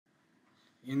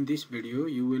In this video,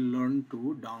 you will learn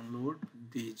to download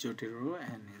the Zotero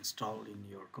and install in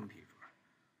your computer.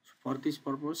 So for this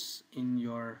purpose, in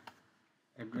your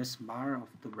address bar of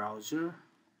the browser,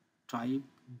 type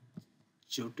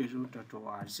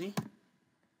zotero.org,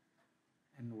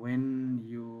 and when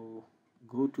you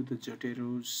go to the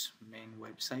Zotero's main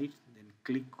website, then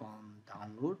click on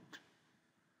download.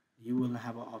 You will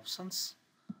have options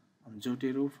on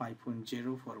Zotero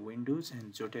 5.0 for Windows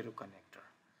and Zotero connector.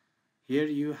 Here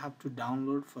you have to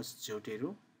download first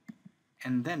Zotero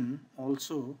and then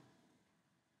also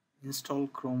install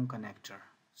Chrome connector.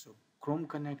 So Chrome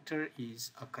connector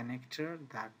is a connector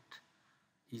that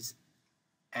is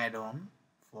add-on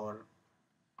for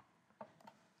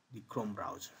the Chrome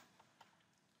browser.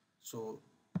 So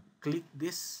click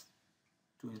this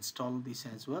to install this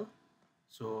as well.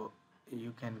 So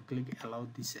you can click allow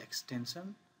this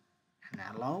extension and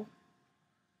allow.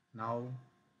 Now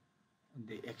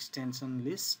the extension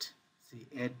list, see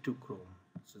add to Chrome,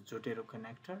 so Zotero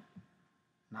connector.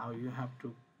 Now you have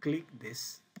to click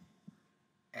this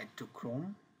add to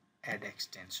Chrome, add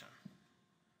extension.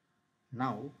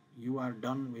 Now you are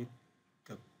done with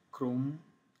the Chrome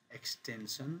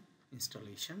extension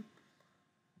installation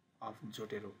of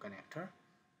Zotero connector.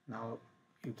 Now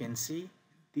you can see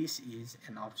this is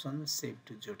an option save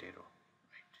to Zotero,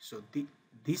 right? So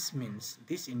this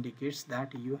indicates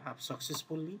that you have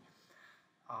successfully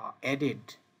added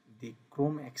the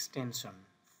Chrome extension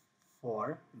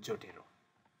for Zotero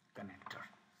connector.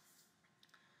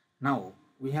 Now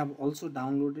we have also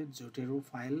downloaded Zotero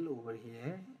file over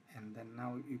here, and then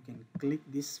now you can click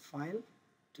this file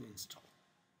to install.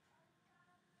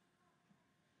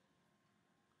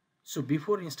 So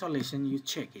before installation you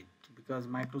check it, because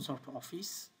Microsoft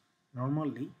Office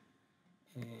normally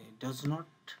does not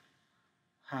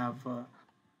have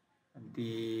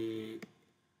the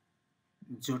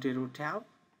Zotero tab.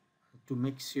 To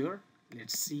make sure,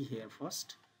 let's see here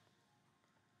first.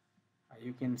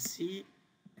 You can see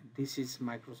this is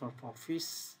Microsoft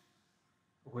Office,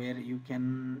 where you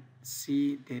can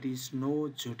see there is no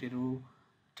Zotero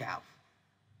tab.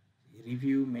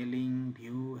 Review, mailing,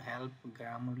 view, help,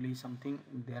 Grammarly, something.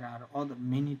 There are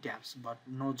many tabs but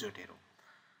no Zotero.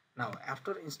 Now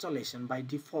after installation, by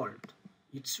default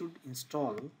it should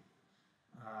install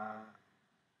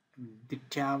the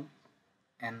tab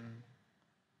and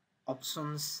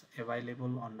options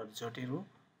available under Zotero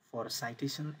for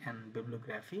citation and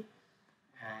bibliography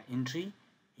entry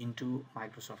into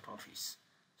Microsoft Office.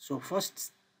 So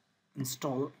first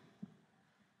install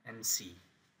and see.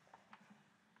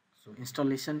 So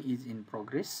installation is in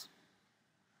progress.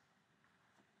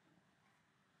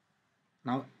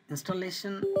 Now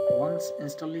once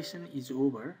installation is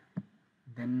over,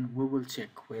 then we will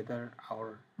check whether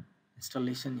our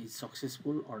installation is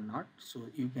successful or not. So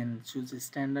you can choose a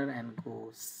standard and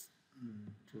go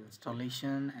to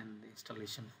installation, and the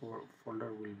installation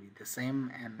folder will be the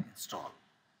same, and install.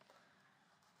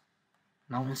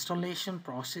 Now installation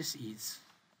process is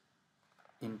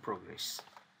in progress.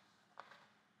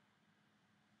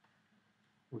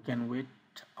 We can wait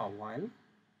a while.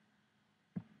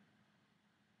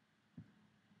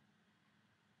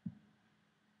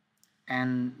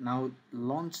 And now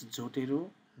launch Zotero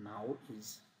now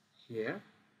is here,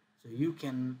 so you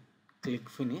can click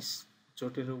finish.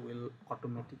 Zotero will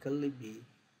automatically be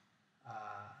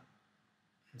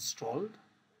installed,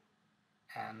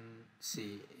 and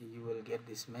see, you will get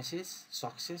this message,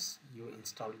 success, you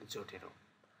installed Zotero.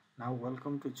 Now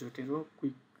welcome to Zotero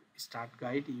quick start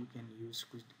guide. You can use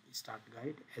quick start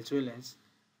guide, as well as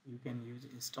you can use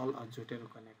install a Zotero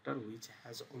connector, which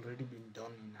has already been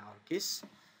done in our case.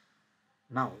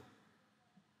 Now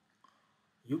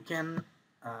you can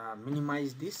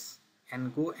minimize this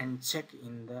and go and check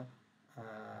in the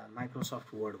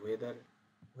Microsoft Word whether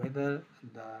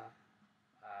the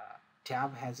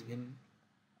tab has been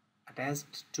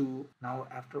attached to. Now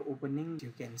after opening,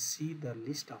 you can see the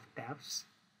list of tabs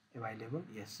available.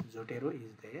 Yes, Zotero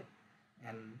is there,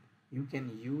 and you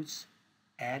can use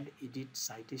add edit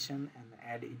citation and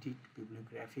add edit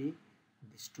bibliography,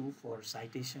 these two for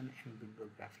citation and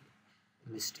bibliography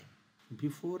listing.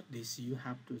 Before this, you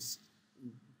have to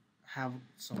have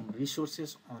some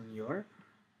resources on your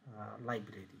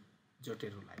library,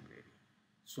 Zotero library.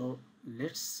 So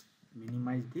let's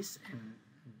minimize this and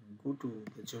go to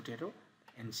the Zotero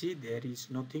and see there is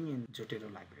nothing in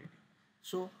Zotero library.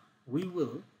 So we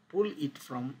will pull it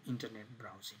from internet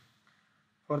browsing.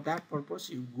 For that purpose,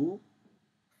 you go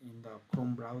in the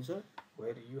Chrome browser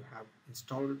where you have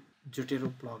installed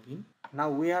Zotero plugin. Now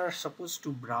we are supposed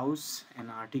to browse an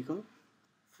article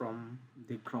from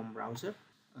the Chrome browser.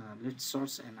 Let's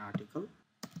search an article.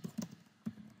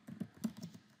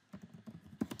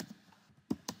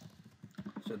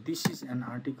 So this is an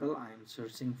article I am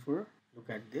searching for. Look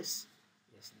at this.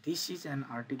 Yes, this is an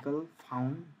article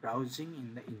found browsing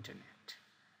in the internet.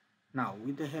 Now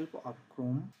with the help of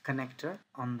Chrome connector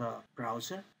on the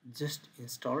browser just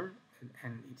installed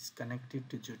and it's connected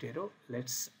to Zotero,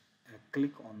 let's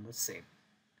click on the save.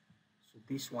 So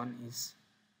this one is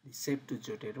the save to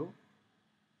Zotero.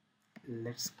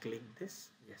 Let's click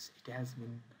this. Yes, it has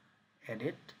been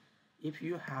added. If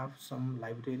you have some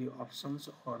library options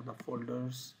or the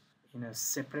folders in a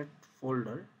separate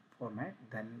folder format,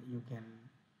 then you can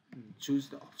choose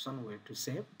the option where to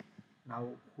save. Now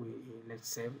let's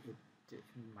save it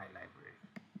in my library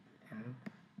and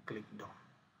click done.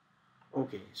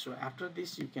 Okay, so after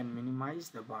this you can minimize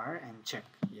the bar and check.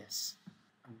 Yes,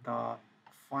 the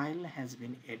file has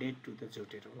been added to the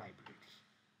Zotero library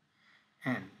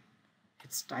and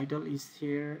its title is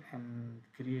here and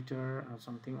creator or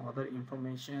something other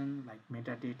information like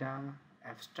metadata,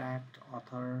 abstract,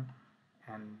 author,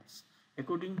 and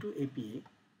according to APA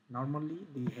normally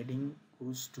the heading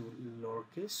goes to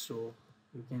lowercase, so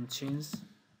you can change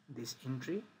this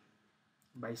entry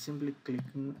by simply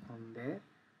clicking on there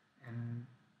and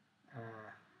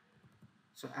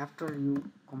so after you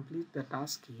complete the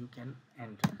task you can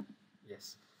enter.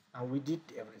 Yes, now we did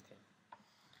everything.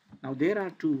 Now there are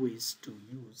two ways to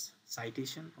use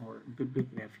citation or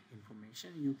bibliographic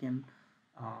information. You can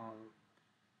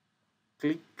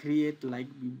create like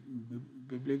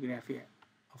bibliography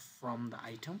from the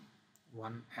item.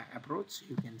 One approach,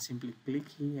 you can simply click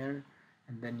here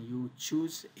and then you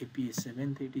choose APA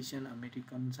 7th edition,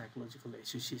 American Psychological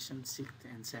Association 6th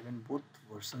and 7th, both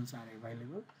versions are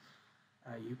available.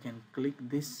 You can click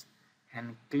this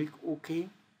and click OK,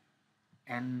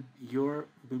 and your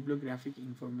bibliographic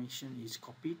information is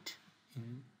copied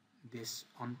in this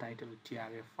untitled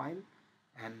TRF file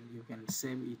and you can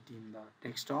save it in the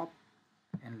desktop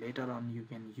and later on you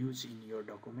can use in your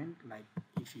document. Like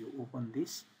if you open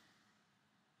this,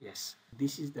 yes,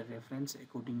 this is the reference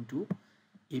according to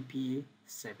APA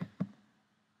 7,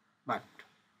 but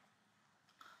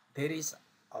there is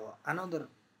another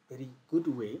very good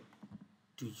way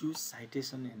to use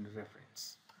citation and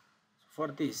reference. For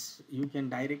this you can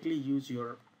directly use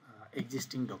your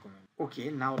existing document. Okay,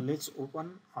 now let's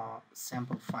open a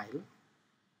sample file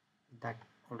that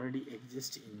already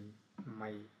exists in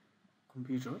my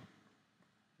computer.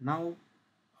 Now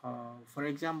for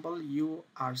example you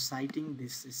are citing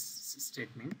this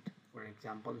statement, for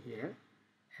example here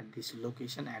at this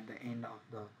location at the end of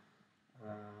the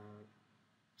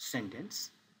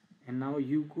sentence, and now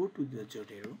you go to the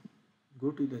Zotero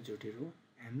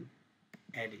and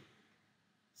add it.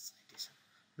 Citation.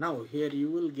 Now here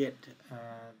you will get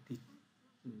the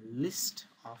list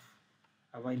of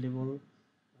available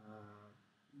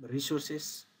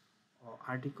resources or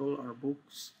article or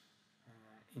books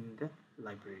in the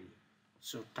library.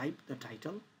 So type the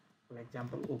title, for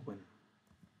example open.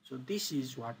 So this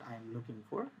is what I am looking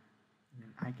for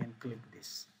and I can click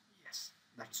this. Yes,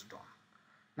 that's done.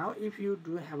 Now if you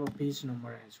do have a page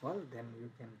number as well, then you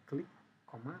can click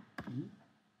comma p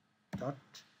dot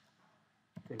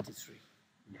 23.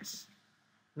 Yes,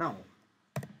 now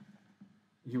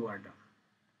you are done.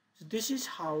 So this is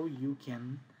how you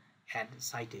can add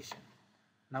citation.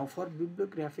 Now for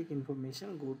bibliographic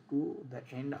information, go to the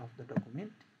end of the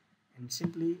document and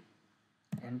simply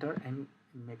enter and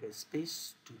make a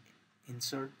space to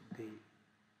insert the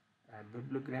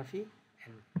bibliography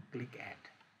and click add.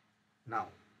 Now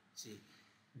see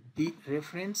the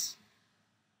reference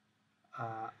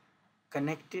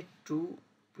connected to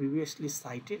previously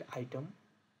cited item.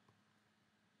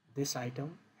 This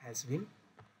item has been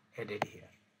added here.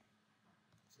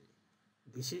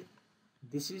 See,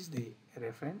 this is the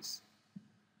reference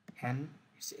and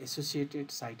its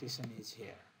associated citation is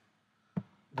here.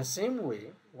 The same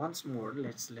way, once more,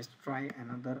 let's try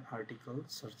another article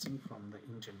searching from the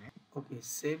internet. Okay,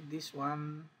 save this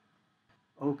one.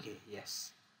 Okay,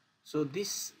 yes. So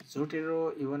this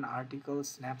Zotero, even article,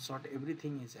 snapshot,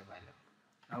 everything is available.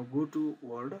 Now go to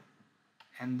Word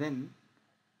and then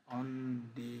on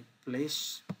the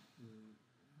place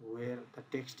where the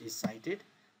text is cited,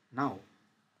 now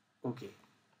okay,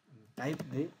 type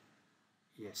the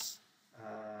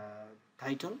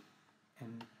title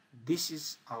and this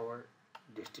is our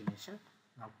destination.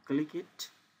 Now click it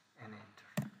and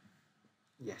enter.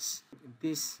 Yes,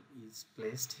 this is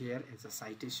placed here as a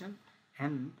citation,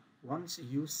 and once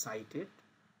you cite it,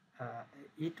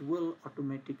 it will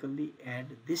automatically add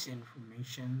this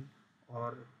information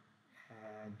or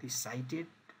the cited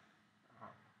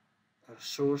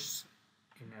source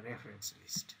in a reference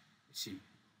list. See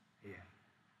here,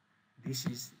 this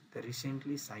is the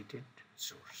recently cited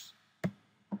source.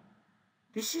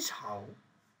 This is how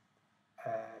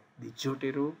the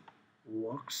Zotero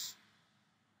works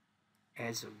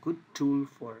as a good tool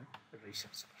for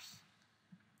researchers.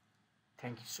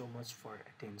 Thank you so much for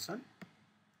attention.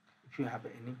 If you have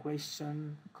any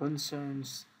question,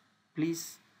 concerns,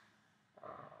 please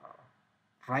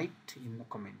write in the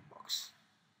comment box.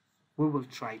 We will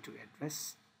try to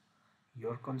address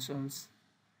your concerns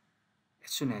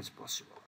as soon as possible.